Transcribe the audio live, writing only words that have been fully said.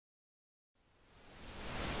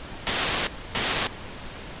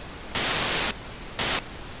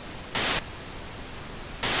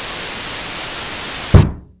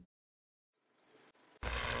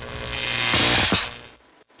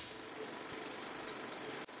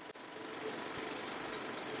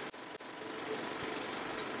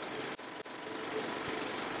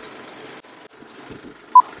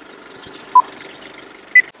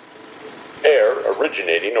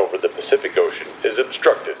navigating over the Pacific Ocean is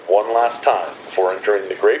obstructed one last time before entering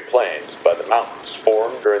the Great Plains by the mountains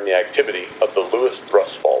formed during the activity of the Lewis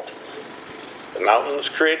Thrust Fault. The mountains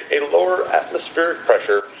create a lower atmospheric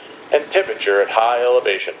pressure and temperature at high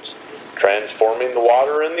elevations, transforming the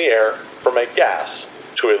water in the air from a gas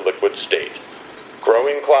to a liquid state,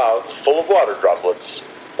 growing clouds full of water droplets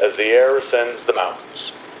as the air ascends the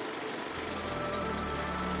mountains.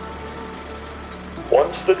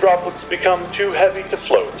 Once the droplets become too heavy to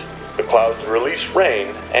float, the clouds release rain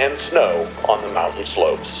and snow on the mountain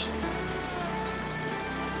slopes.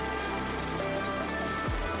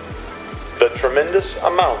 The tremendous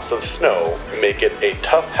amounts of snow make it a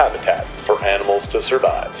tough habitat for animals to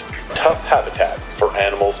survive. Tough habitat for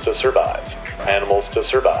animals to survive. Animals to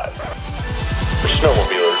survive. For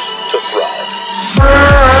snowmobilers to thrive.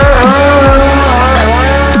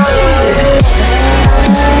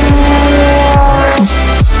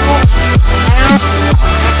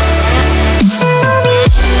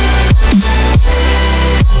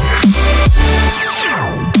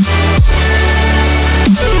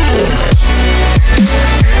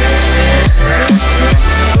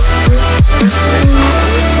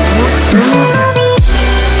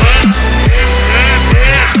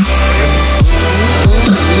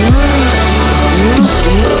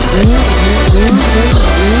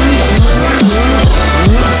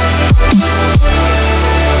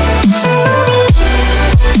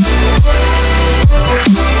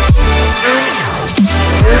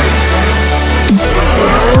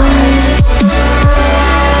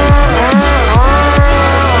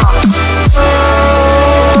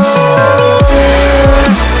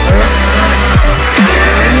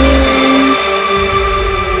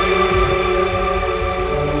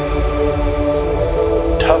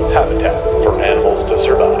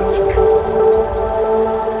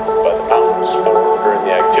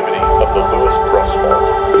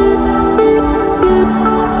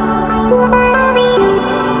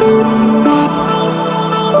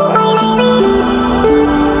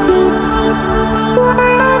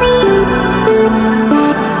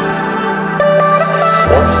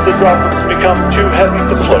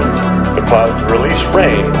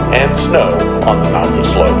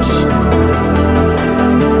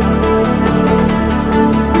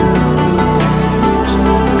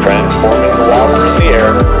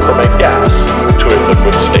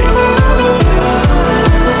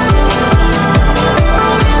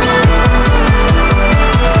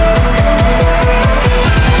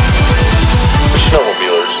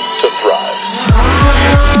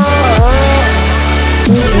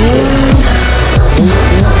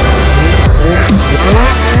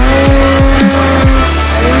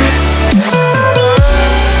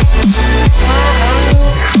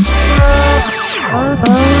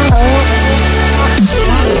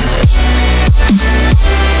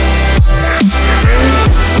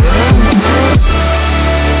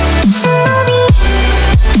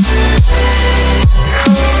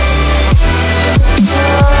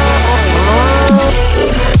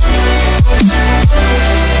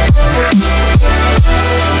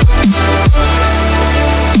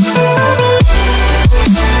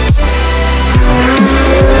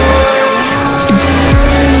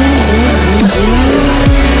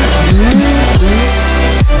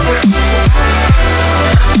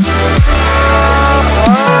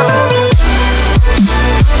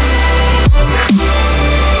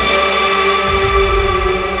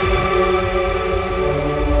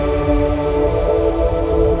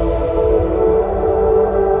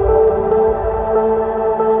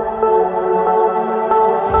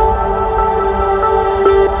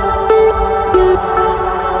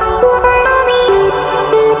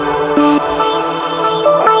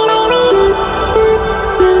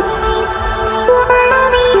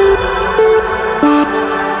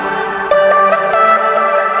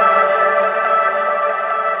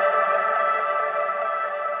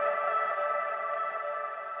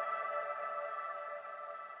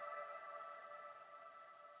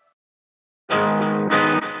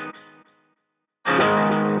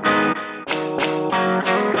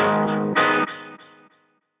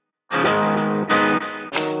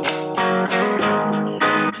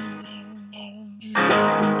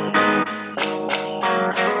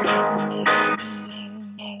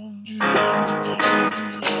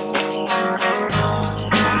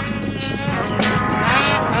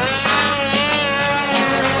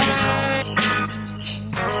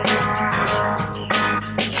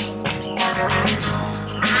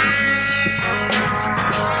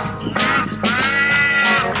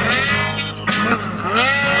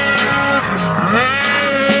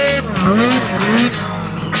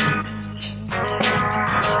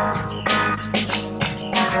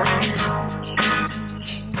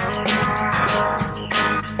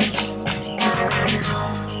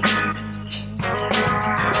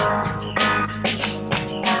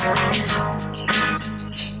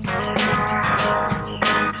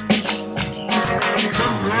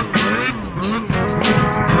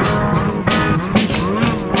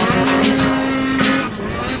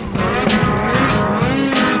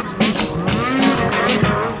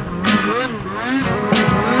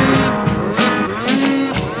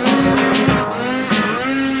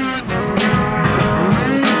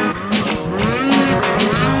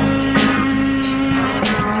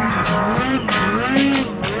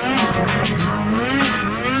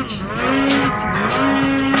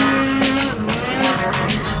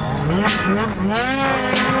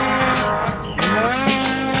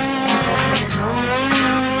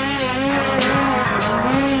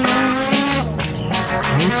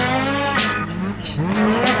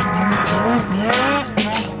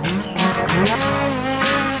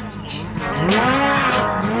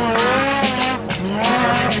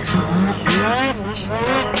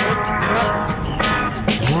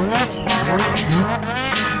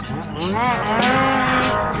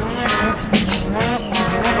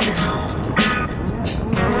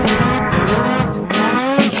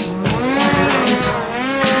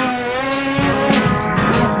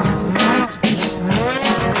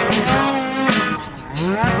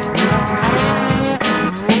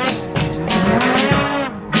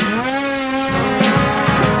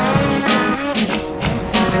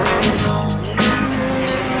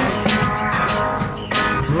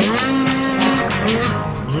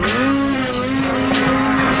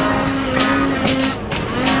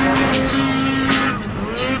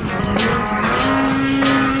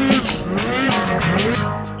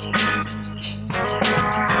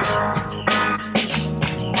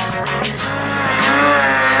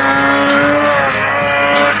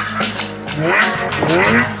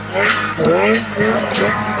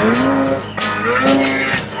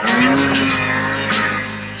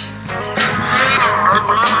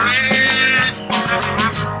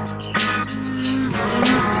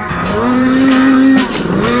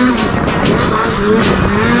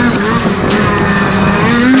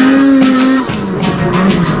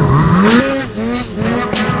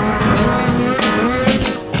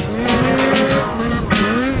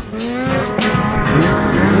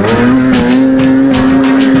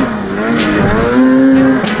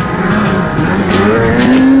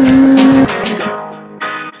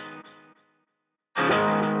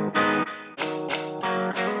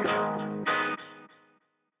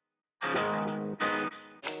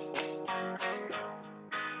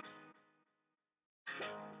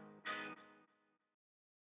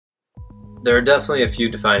 There are definitely a few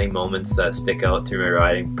defining moments that stick out through my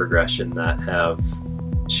riding progression that have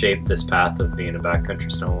shaped this path of being a backcountry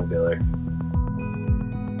snowmobiler.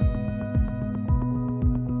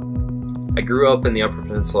 I grew up in the Upper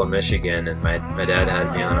Peninsula of Michigan, and my dad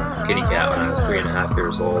had me on a kitty cat when I was 3.5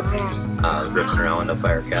 years old, ripping around up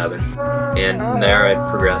by our cabin. And from there I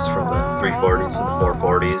progressed from the 340s to the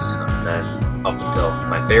 440s, and then up until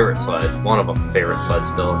my favorite sled, one of them favorite sled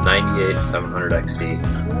still, 98 700 XC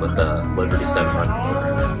with the Liberty 700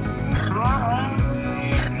 motor.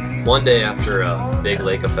 One day after a big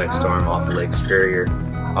lake effect storm off of Lake Superior,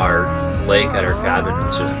 our lake at our cabin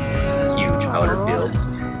was just a huge powder field.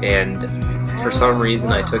 And for some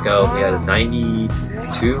reason I took out, we had a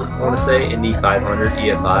 92, I want to say, Indy 500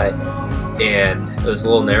 EFI, and it was a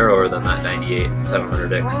little narrower than that 98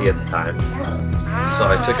 700 XC at the time. So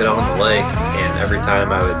I took it out on the lake, and every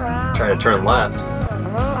time I would try to turn left,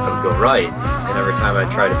 I would go right, and every time I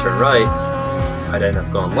tried to turn right, I'd end up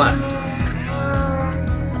going left.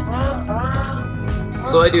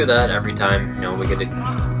 So I do that every time, you know, we get to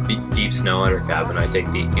deep snow at our cabin. I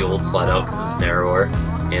take the old sled out because it's narrower,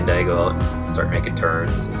 and I go out and start making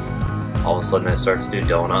turns, and all of a sudden I start to do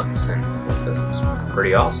donuts, and this is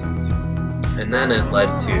pretty awesome. And then it led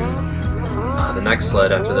to the next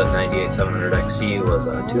sled after that 98 700 XC was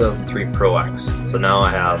a 2003 Pro X. So now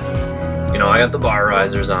I have, you know, I got the bar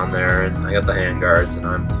risers on there, and I got the hand guards, and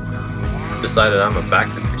I'm decided I'm a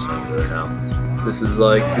backcountry snowmobiler now. This is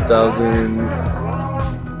like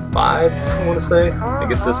 2005, I want to say, to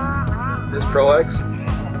get this Pro X,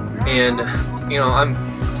 and you know, I'm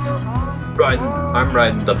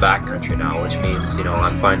riding the backcountry now, which means, you know,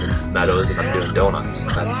 I'm finding meadows and I'm doing donuts.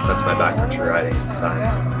 That's my backcountry riding at the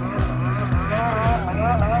time.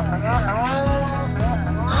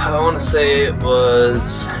 I want to say it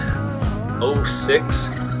was 06,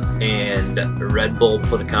 and Red Bull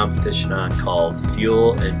put a competition on called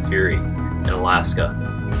Fuel and Fury in Alaska,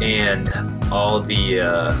 and all the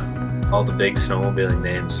big snowmobiling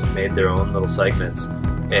names made their own little segments,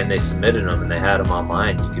 and they submitted them, and they had them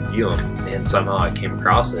online. You could view them, and somehow I came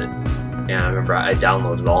across it, and I remember I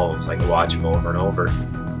downloaded all of them so I could watch them over and over.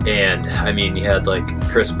 And I mean, you had like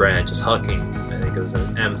Chris Brandt just hucking, I think it was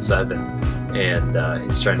an M7, and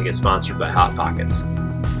he's trying to get sponsored by Hot Pockets,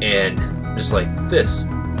 and I'm just like, this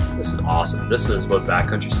is awesome. This is what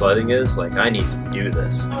backcountry sledding is. Like, I need to do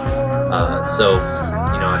this. So,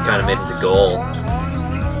 you know, I kind of made it a goal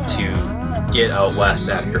to get out west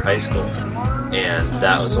after high school, and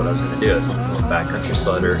that was what I was going to do. I was going to become a backcountry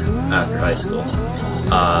sledder after high school.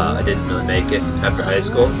 I didn't really make it after high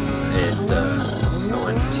school, and I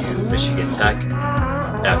went to Michigan Tech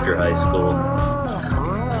after high school.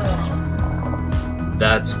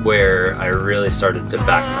 that's where I really started to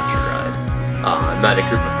backcountry ride. I met a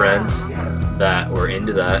group of friends that were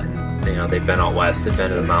into that. You know, they've been out west, they've been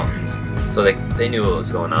to the mountains, so they knew what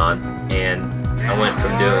was going on. And I went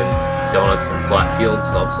from doing donuts and flat fields,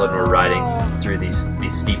 so all of a sudden we're riding through these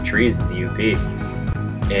steep trees in the UP.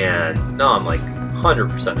 And now I'm like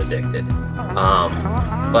 100% addicted.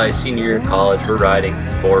 By senior year in college, we're riding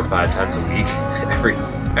 4 or 5 times a week.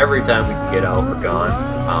 Every time we can get out, we're gone.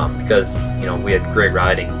 Because, you know, we had great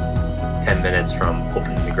riding. 10 minutes from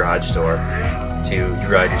opening the garage door to you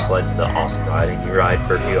ride your sled to the awesome riding. You ride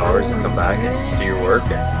for a few hours and come back and do your work.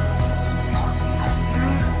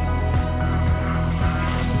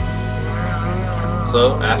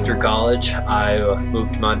 So after college, I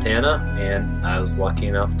moved to Montana, and I was lucky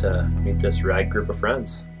enough to meet this rad group of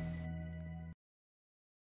friends.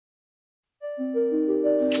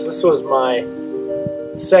 So this was my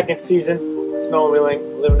second season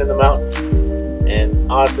snowmobiling, living in the mountains,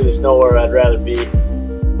 and honestly there's nowhere I'd rather be.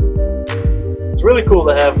 It's really cool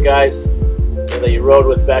to have guys that you rode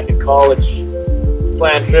with back in college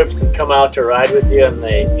plan trips and come out to ride with you, and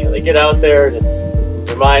they get out there and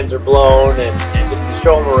their minds are blown, and just to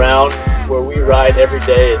show them around where we ride every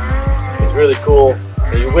day is really cool.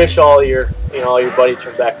 And you wish all your buddies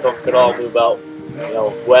from back home could all move out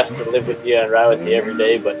west and live with you and ride with you every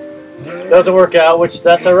day, but it doesn't work out, which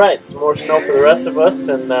that's all right. It's more snow for the rest of us,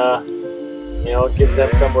 and it gives them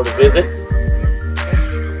somewhere to visit.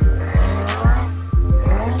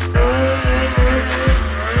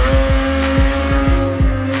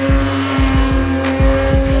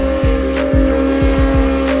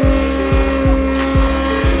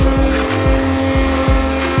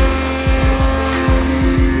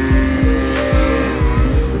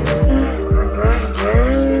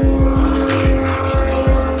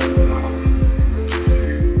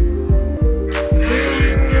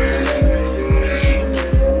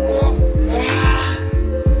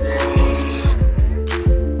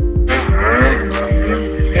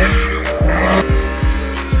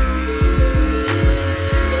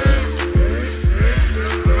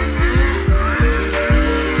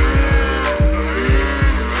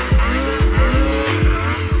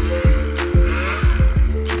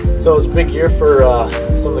 So it was a big year for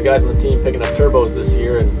some of the guys on the team picking up turbos this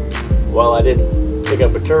year, and while I didn't pick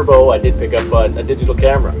up a turbo, I did pick up a digital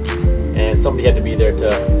camera, and somebody had to be there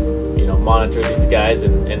to monitor these guys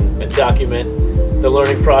and document the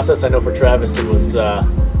learning process. I know for Travis it was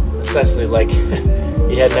essentially like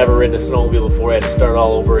he had never ridden a snowmobile before. He had to start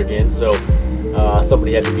all over again, so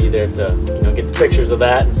somebody had to be there to get the pictures of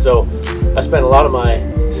that. And so I spent a lot of my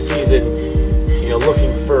season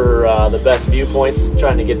looking for the best viewpoints,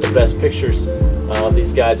 trying to get the best pictures of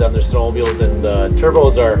these guys on their snowmobiles. And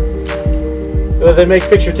turbos they make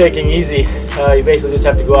picture taking easy. You basically just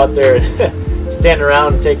have to go out there and stand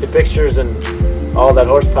around and take the pictures, and all that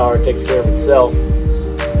horsepower takes care of itself.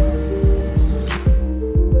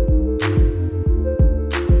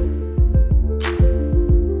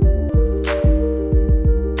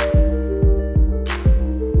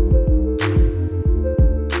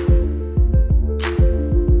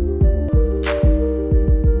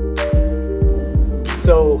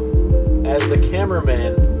 So, as the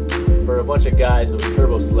cameraman for a bunch of guys with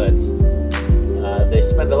turbo sleds, they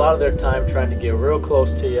spend a lot of their time trying to get real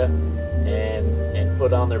close to you and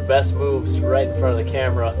put on their best moves right in front of the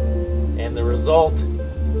camera. And the result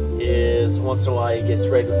is once in a while you get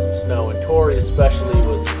sprayed with some snow. And Tory especially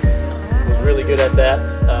was really good at that.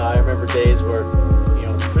 I remember days where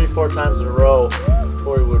 3-4 times in a row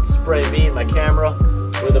Tory would spray me and my camera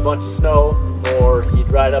with a bunch of snow, or he'd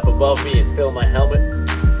ride up above me and fill my helmet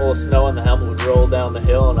full of snow, and the helmet would roll down the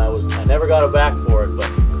hill, and I never got it back for it. But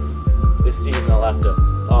this season I'll have to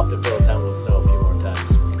fill his helmet with snow a few more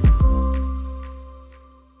times.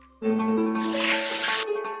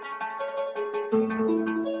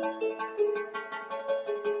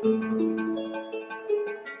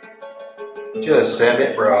 Just send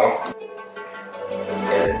it, bro.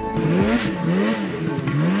 Get it.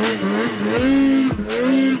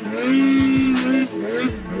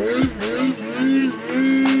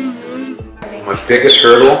 My biggest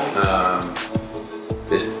hurdle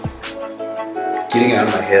is getting out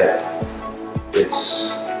of my head.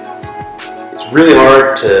 It's really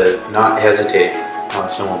hard to not hesitate on a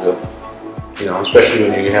snowmobile, especially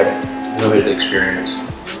when you have limited experience.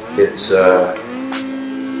 It's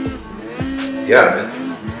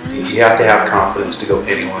you have to have confidence to go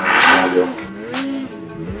anywhere on a snowmobile.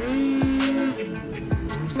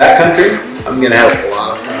 Backcountry, I'm gonna have a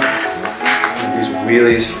lot of fun. These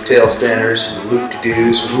wheelies, some tail standers, some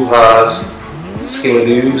loop-de-doos, some hoo-ha's,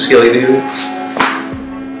 skilly-doos,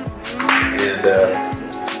 and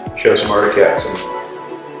show some artifacts and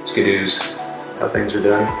skidoos how things are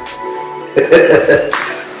done.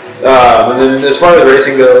 And then as far as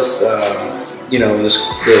racing goes, you know, the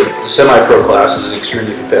semi-pro class is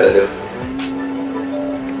extremely competitive.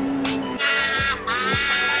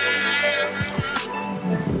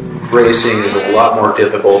 Racing is a lot more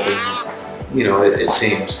difficult than, you know, it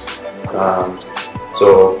seems.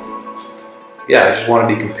 So yeah, I just want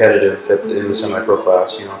to be competitive in the semi-pro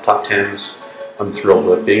class. You know, top 10s I'm thrilled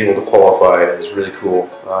with. Being able to qualify is really cool.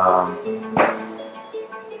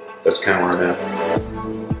 That's kind of where I'm at.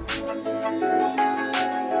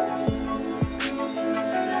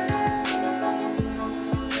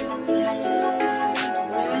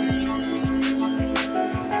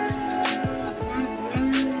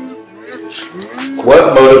 What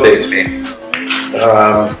motivates me?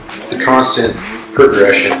 The constant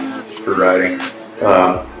progression for riding.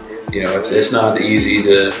 You know, it's not easy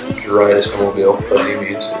to ride a snowmobile by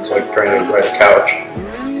any means. It's like trying to ride a couch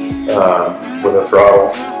with a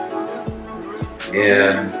throttle.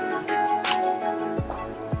 And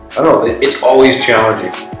I don't know, it's always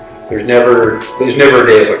challenging. There's never a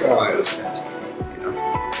day it's like, oh, this is easy. You know,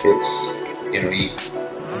 it's, you know, you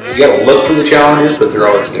gotta look for the challenges, but they're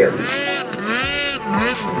always there.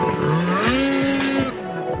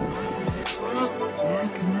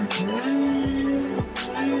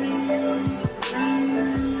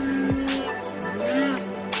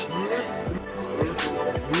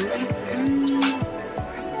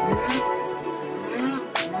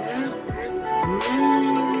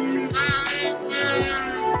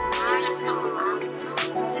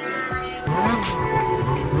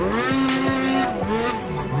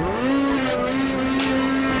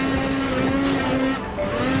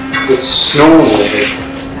 With snowmobiling,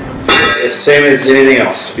 it's the same as anything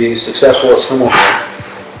else. To be successful at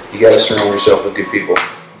snowmobiling, you got to surround yourself with good people,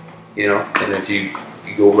 you know. And if you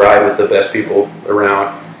go ride with the best people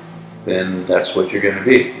around, then that's what you're going to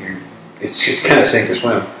be. It's just kind of sink or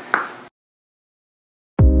swim.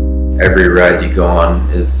 Every ride you go on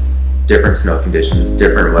is different snow conditions,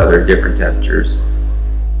 different weather, different temperatures,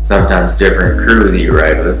 sometimes different crew that you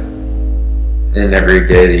ride with. And every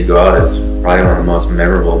day that you go out is probably one of the most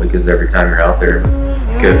memorable, because every time you're out there,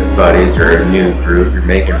 good buddies or a new group, you're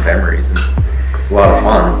making memories, and it's a lot of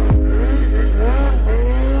fun.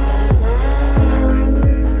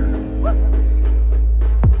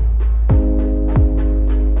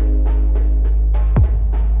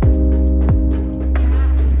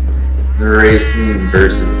 The racing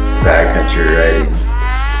versus backcountry riding,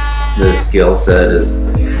 the skill set is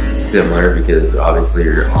similar because obviously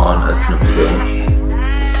you're on a snowmobile,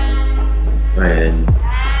 and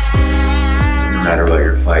no matter what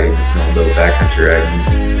you're fighting, the snowmobile backcountry riding,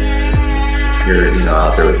 you're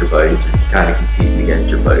out there with your buddies, you're kind of competing against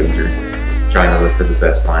your buddies, or trying to look for the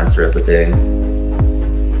best lines throughout the day.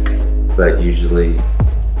 But usually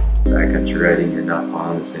backcountry riding, you're not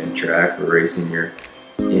following the same track. Or racing, you're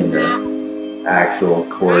in an actual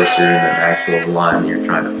course or in an actual line that you're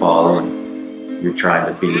trying to follow, and you're trying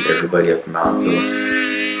to beat everybody up the mountain. So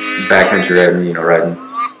backcountry riding, riding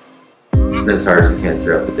as hard as you can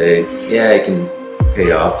throughout the day, yeah, it can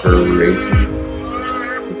pay off for racing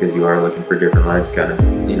because you are looking for different lines. Kind of,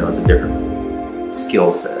 it's a different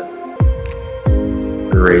skill set.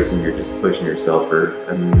 For racing, you're just pushing yourself for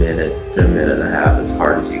a minute to a minute and a half as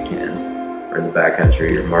hard as you can. Or in the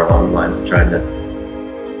backcountry, you're more along the lines of trying to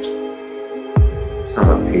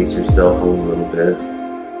somewhat pace yourself a little bit.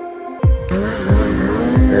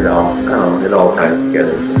 It all ties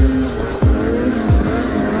together.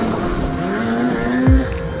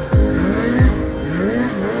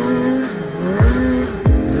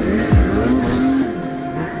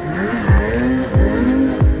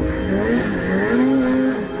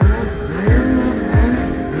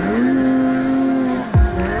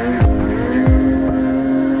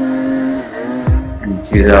 In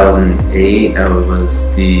 2008, I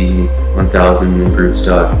was the 1000 group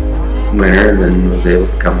stock winner, then was able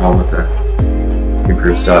to come home with the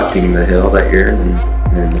group stock King of the Hill that year, and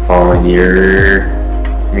then the following year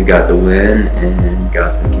I got the win and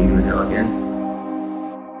got the King of the Hill again.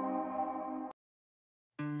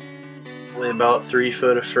 Only about 3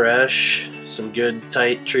 foot of fresh, some good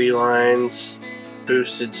tight tree lines,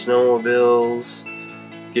 boosted snowmobiles,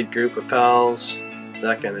 good group of pals,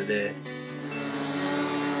 that kind of day.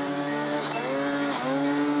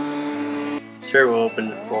 Jermo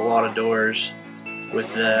opened a lot of doors with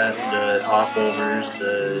that, the hopovers,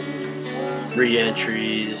 the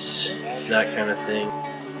re-entries, that kind of thing.